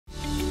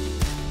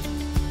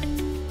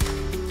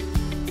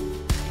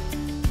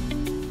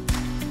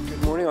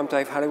morning, I'm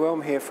Dave Halliwell.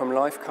 I'm here from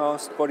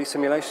Lifecast Body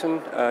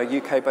Simulation, a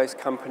UK-based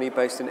company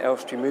based in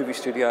Elstree Movie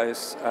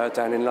Studios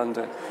down in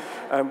London.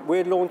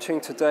 We're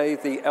launching today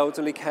the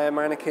elderly care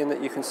mannequin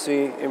that you can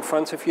see in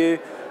front of you.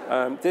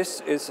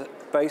 This is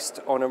based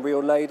on a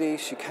real lady.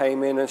 She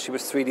came in and she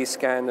was 3D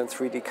scanned and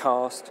 3D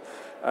cast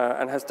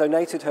and has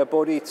donated her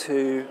body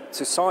to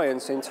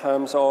science in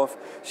terms of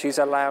she's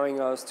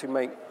allowing us to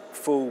make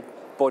full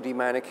body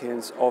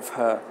mannequins of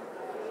her.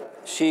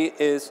 She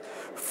is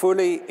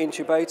fully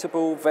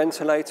intubatable,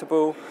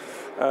 ventilatable.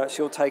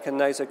 She'll take a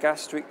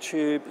nasogastric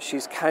tube.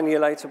 She's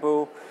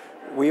cannulatable.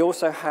 We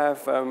also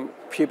have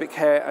pubic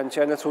hair and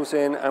genitals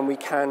in, and we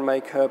can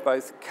make her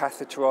both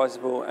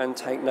catheterizable and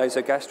take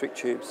nasogastric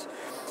tubes.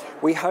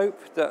 We hope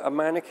that a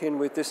mannequin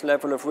with this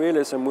level of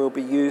realism will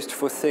be used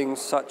for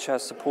things such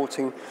as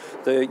supporting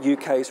the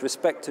UK's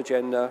Respect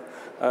agenda,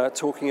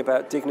 talking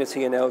about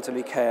dignity in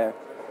elderly care.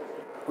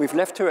 We've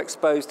left her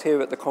exposed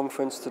here at the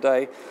conference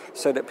today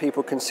so that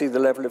people can see the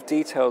level of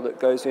detail that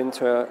goes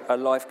into a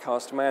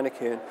Lifecast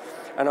mannequin.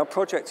 And our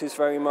project is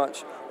very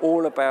much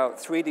all about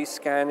 3D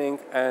scanning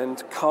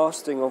and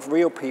casting of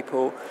real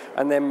people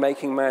and then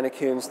making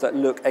mannequins that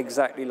look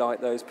exactly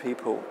like those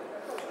people.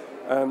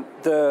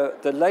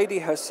 The lady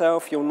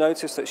herself, you'll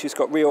notice that she's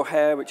got real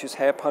hair, which is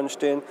hair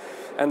punched in,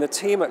 and the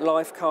team at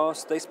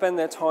Lifecast, they spend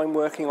their time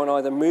working on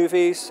either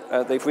movies.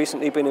 They've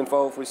recently been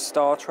involved with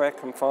Star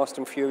Trek and Fast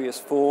and Furious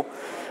 4,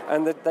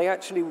 and they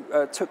actually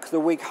took the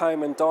wig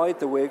home and dyed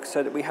the wig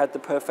so that we had the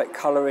perfect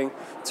colouring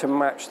to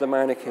match the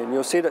mannequin.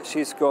 You'll see that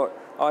she's got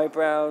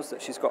eyebrows,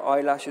 that she's got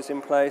eyelashes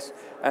in place,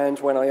 and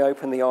when I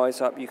open the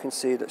eyes up, you can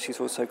see that she's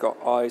also got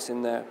eyes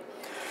in there.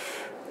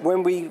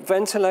 When we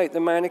ventilate the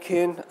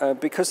mannequin,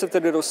 because of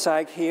the little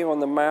sag here on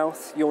the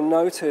mouth, you'll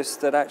notice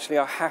that actually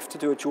I have to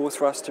do a jaw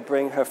thrust to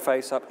bring her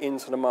face up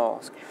into the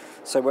mask.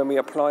 So when we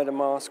apply the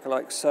mask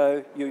like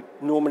so,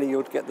 normally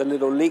you'd get the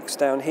little leaks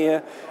down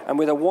here, and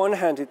with a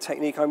one-handed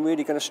technique I'm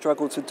really going to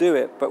struggle to do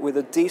it, but with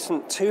a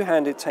decent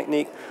two-handed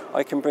technique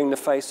I can bring the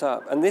face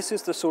up. And this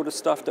is the sort of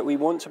stuff that we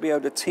want to be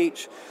able to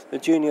teach the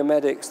junior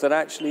medics, that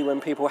actually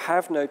when people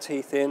have no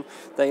teeth in,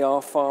 they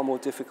are far more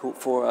difficult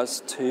for us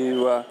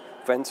to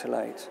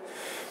ventilate.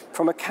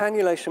 From a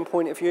cannulation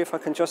point of view, if I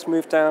can just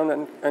move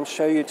down and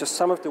show you just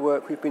some of the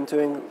work we've been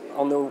doing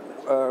on the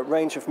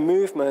range of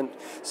movement.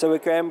 So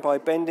again, by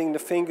bending the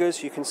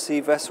fingers, you can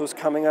see vessels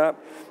coming up,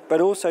 but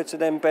also to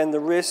then bend the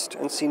wrist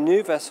and see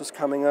new vessels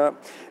coming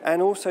up,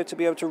 and also to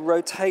be able to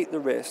rotate the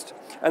wrist.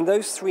 And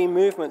those three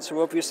movements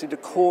are obviously the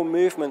core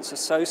movements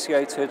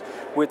associated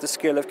with the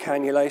skill of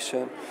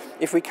cannulation.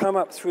 If we come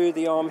up through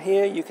the arm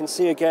here, you can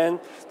see again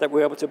that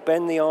we're able to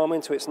bend the arm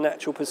into its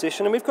natural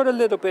position, and we've got a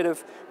little bit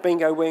of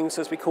bingo wings,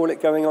 as we call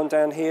it, going on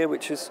down here,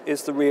 which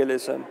is the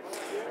realism.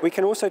 We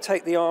can also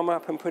take the arm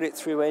up and put it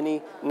through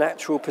any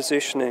natural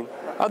positioning.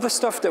 Other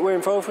stuff that we're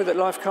involved with at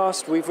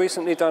Lifecast, we've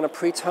recently done a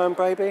preterm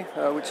baby,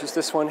 which is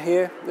this one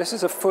here. This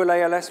is a full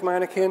ALS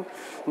mannequin,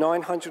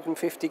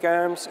 950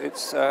 grams.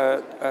 It's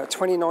a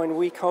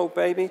 29-week-old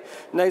baby,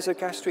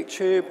 nasogastric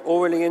tube,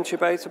 orally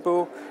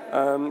intubatable,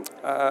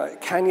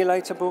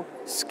 cannulatable,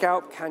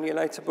 scalp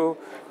cannulatable,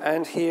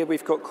 and here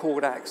we've got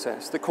cord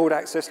access. The cord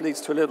access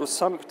leads to a little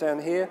sump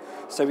down here,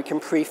 so we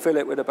can pre-fill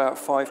it with about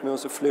 5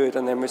 mils of fluid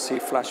and then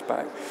receive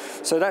flashback.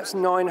 So that's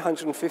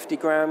 950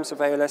 grams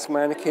of ALS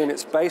mannequin.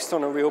 It's based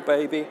on a real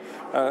baby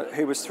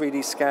who was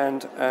 3D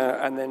scanned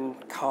and then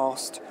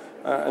cast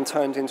and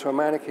turned into a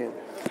mannequin.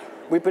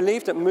 We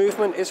believe that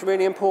movement is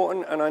really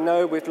important, and I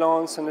know with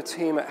Lance and the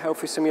team at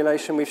Healthy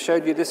Simulation, we've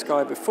showed you this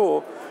guy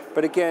before,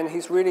 but again,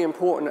 he's really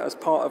important as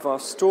part of our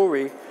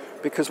story,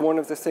 because one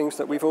of the things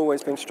that we've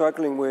always been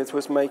struggling with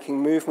was making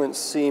movements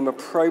seem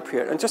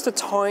appropriate. And just a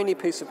tiny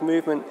piece of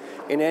movement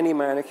in any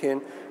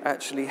mannequin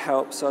actually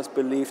helps us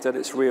believe that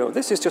it's real.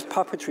 This is just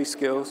puppetry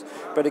skills,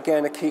 but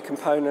again, a key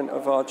component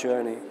of our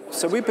journey.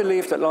 So we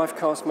believe that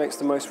Lifecast makes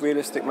the most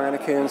realistic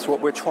mannequins.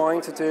 What we're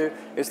trying to do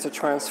is to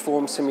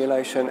transform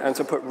simulation and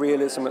to put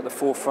realism at the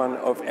forefront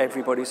of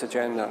everybody's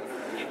agenda.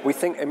 We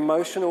think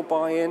emotional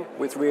buy-in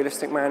with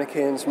realistic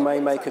mannequins may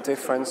make a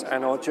difference,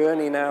 and our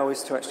journey now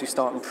is to actually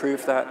start and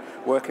prove that,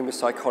 working with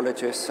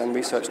psychologists and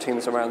research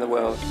teams around the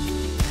world.